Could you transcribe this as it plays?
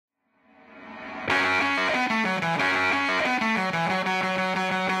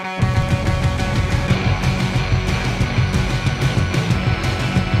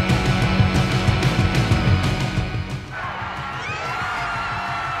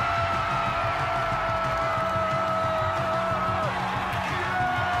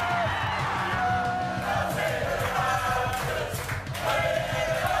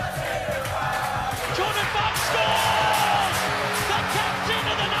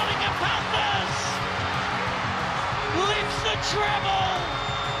treble!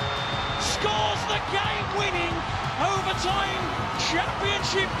 Scores the game-winning overtime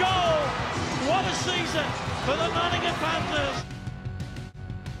championship goal! What a season for the Nottingham Panthers!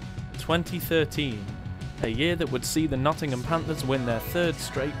 2013, a year that would see the Nottingham Panthers win their third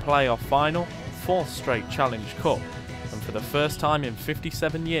straight playoff final, fourth straight Challenge Cup, and for the first time in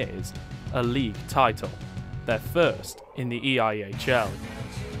 57 years, a league title, their first in the EIHL.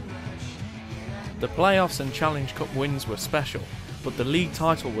 The playoffs and Challenge Cup wins were special, but the league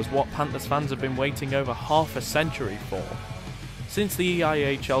title was what Panthers fans had been waiting over half a century for. Since the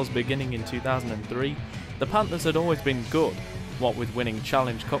EIHL's beginning in 2003, the Panthers had always been good, what with winning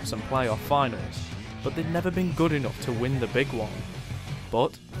Challenge Cups and playoff finals, but they'd never been good enough to win the big one.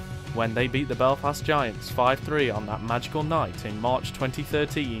 But when they beat the Belfast Giants 5-3 on that magical night in March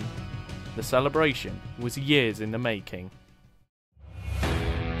 2013, the celebration was years in the making.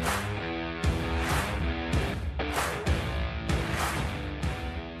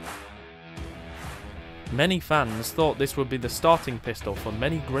 Many fans thought this would be the starting pistol for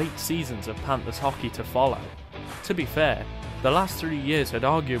many great seasons of Panthers hockey to follow. To be fair, the last 3 years had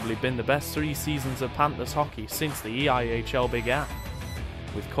arguably been the best 3 seasons of Panthers hockey since the EIHL began.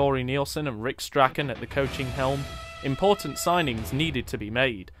 With Corey Nielsen and Rick Strachan at the coaching helm, important signings needed to be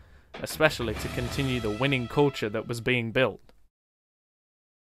made, especially to continue the winning culture that was being built.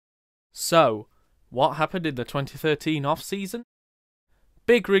 So, what happened in the 2013 off-season?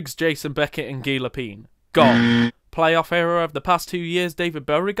 Big rigs Jason Beckett and Guy Lepine, gone. Playoff hero of the past 2 years David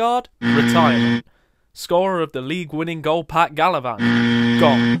Beauregard, retirement. Scorer of the league-winning goal Pat Gallivan,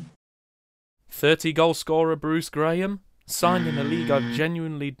 gone. 30-goal scorer Bruce Graham, signed in a league I've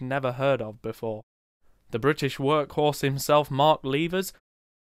genuinely never heard of before. The British workhorse himself Mark Levers,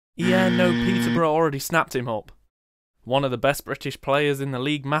 yeah, no, Peterborough already snapped him up. One of the best British players in the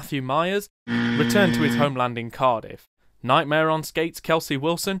league Matthew Myers, returned to his homeland in Cardiff. Nightmare on skates Kelsey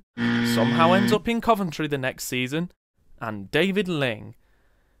Wilson, somehow ends up in Coventry the next season. And David Ling,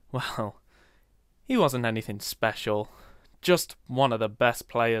 well, he wasn't anything special. Just one of the best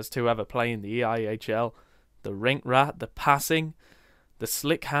players to ever play in the EIHL. The rink rat, the passing, the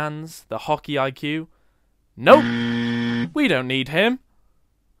slick hands, the hockey IQ. Nope, we don't need him.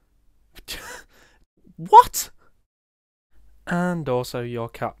 What? And also your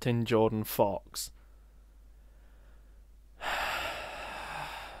captain Jordan Fox.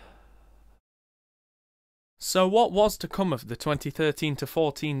 So what was to come of the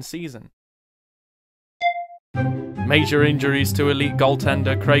 2013-14 season? Major injuries to elite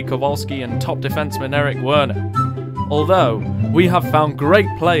goaltender Craig Kowalski and top defenseman Eric Werner. Although, we have found great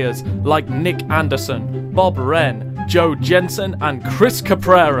players like Nick Anderson, Bob Wren, Joe Jensen and Chris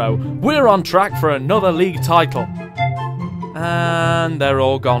Caprero. We're on track for another league title. And they're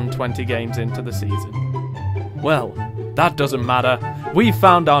all gone 20 games into the season. Well, that doesn't matter. We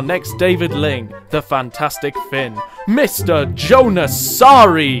found our next David Ling, the fantastic Finn, Mr. Jonas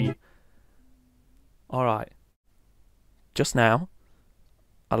Sari! Alright. Just now,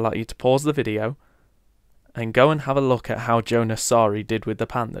 I'd like you to pause the video and go and have a look at how Jonas Sari did with the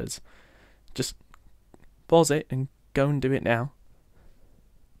Panthers. Just pause it and go and do it now.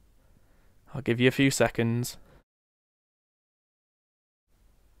 I'll give you a few seconds.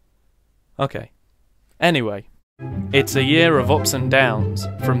 Okay. Anyway, it's a year of ups and downs,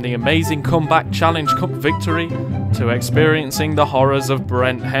 from the amazing comeback Challenge Cup victory to experiencing the horrors of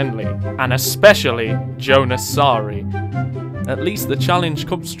Brent Henley, and especially Jonas Sari. At least the Challenge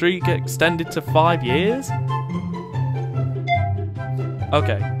Cup streak extended to 5 years?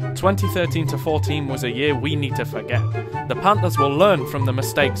 Okay, 2013-14 was a year we need to forget. The Panthers will learn from the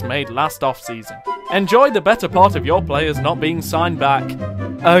mistakes made last off-season. Enjoy the better part of your players not being signed back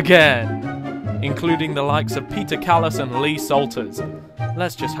again, including the likes of Peter Callis and Lee Salters.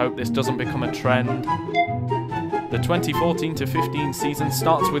 Let's just hope this doesn't become a trend. The 2014-15 season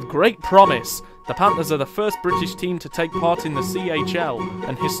starts with great promise. The Panthers are the first British team to take part in the CHL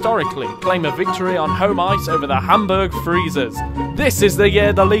and historically claim a victory on home ice over the Hamburg Freezers. This is the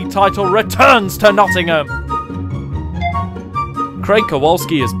year the league title returns to Nottingham. Craig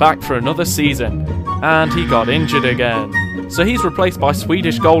Kowalski is back for another season, and he got injured again. So he's replaced by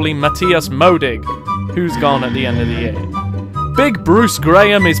Swedish goalie Mattias Modig, who's gone at the end of the year. Big Bruce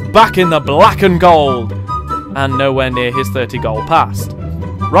Graham is back in the black and gold, and nowhere near his 30-goal past.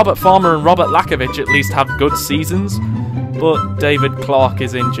 Robert Farmer and Robert Lakovic at least have good seasons, but David Clark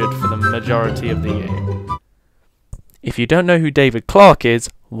is injured for the majority of the year. If you don't know who David Clark is,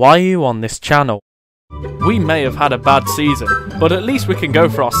 why are you on this channel? We may have had a bad season, but at least we can go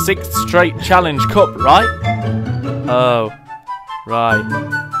for our 6th straight Challenge Cup, right? Oh, right,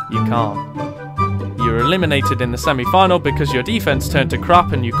 you can't. You were eliminated in the semi-final because your defence turned to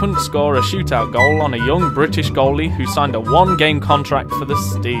crap and you couldn't score a shootout goal on a young British goalie who signed a one-game contract for the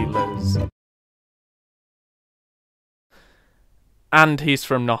Steelers. And he's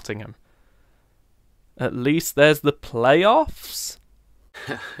from Nottingham. At least there's the playoffs?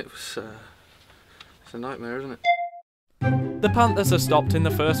 It's a nightmare, isn't it? The Panthers are stopped in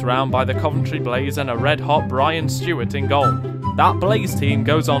the first round by the Coventry Blaze and a red-hot Brian Stewart in goal. That Blaze team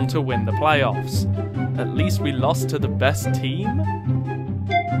goes on to win the playoffs. At least we lost to the best team?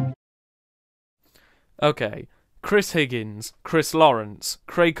 Okay, Chris Higgins, Chris Lawrence,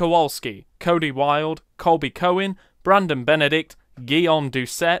 Craig Kowalski, Cody Wilde, Colby Cohen, Brandon Benedict, Guillaume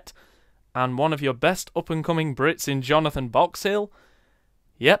Doucette, and one of your best up-and-coming Brits in Jonathan Boxhill?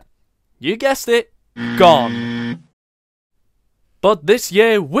 Yep, you guessed it, gone. But this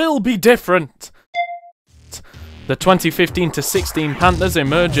year will be different. The 2015-16 Panthers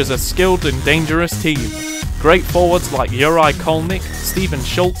emerge as a skilled and dangerous team. Great forwards like Juraj Kolnick, Stephen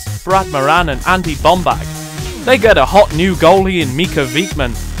Schultz, Brad Moran and Andy Bombag. They get a hot new goalie in Mika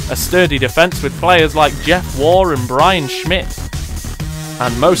Wiekman, a sturdy defence with players like Jeff Waugh and Brian Schmidt.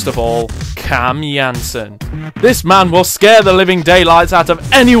 And most of all, Cam Janssen. This man will scare the living daylights out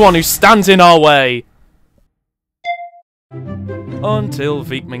of anyone who stands in our way. Until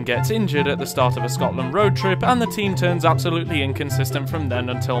Wiekman gets injured at the start of a Scotland road trip and the team turns absolutely inconsistent from then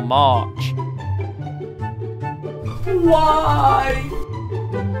until March. Why?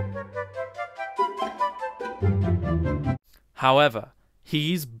 However,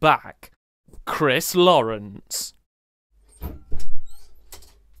 he's back. Chris Lawrence.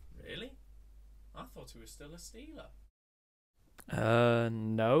 Really? I thought he was still a Steeler.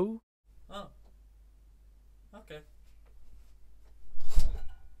 No. Oh. Okay.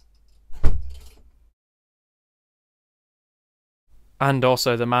 And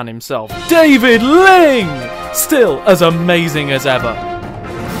also the man himself, David Ling! Still as amazing as ever.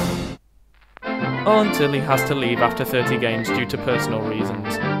 Until he has to leave after 30 games due to personal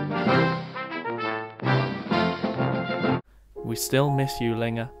reasons. We still miss you,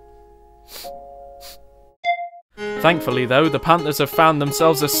 Linger. Thankfully though, the Panthers have found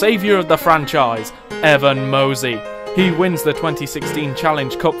themselves a saviour of the franchise, Evan Mosey. He wins the 2016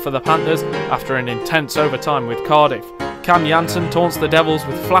 Challenge Cup for the Panthers after an intense overtime with Cardiff. Cam Janssen taunts the Devils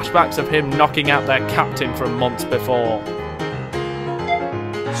with flashbacks of him knocking out their captain from months before.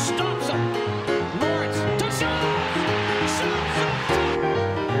 Stops him. Lawrence to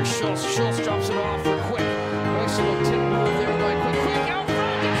Here's Schultz. Schultz drops it off for Quick. Nice little tip move there by Quick out front.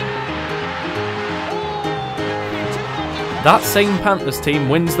 That same Panthers team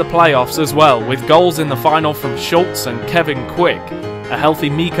wins the playoffs as well, with goals in the final from Schultz and Kevin Quick. A healthy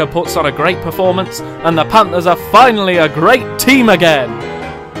Mika puts on a great performance, and the Panthers are finally a great team again!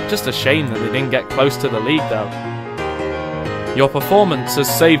 Just a shame that they didn't get close to the league though. Your performance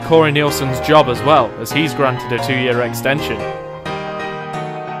has saved Corey Nielsen's job as well, as he's granted a 2-year extension.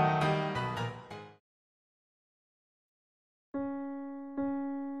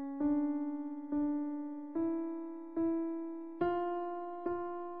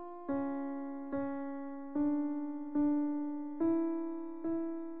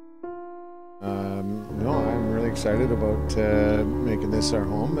 No, I'm really excited about making this our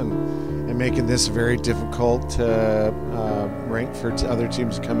home and making this a very difficult rink for other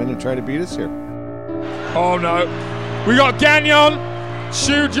teams to come in and try to beat us here. Oh no, we got Gagnon,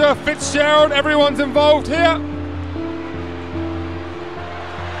 Shuja, Fitzgerald, everyone's involved here.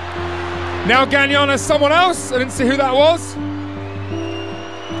 Now Gagnon has someone else, I didn't see who that was.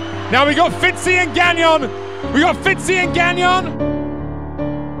 Now we got Fitzy and Gagnon. We got Fitzy and Gagnon.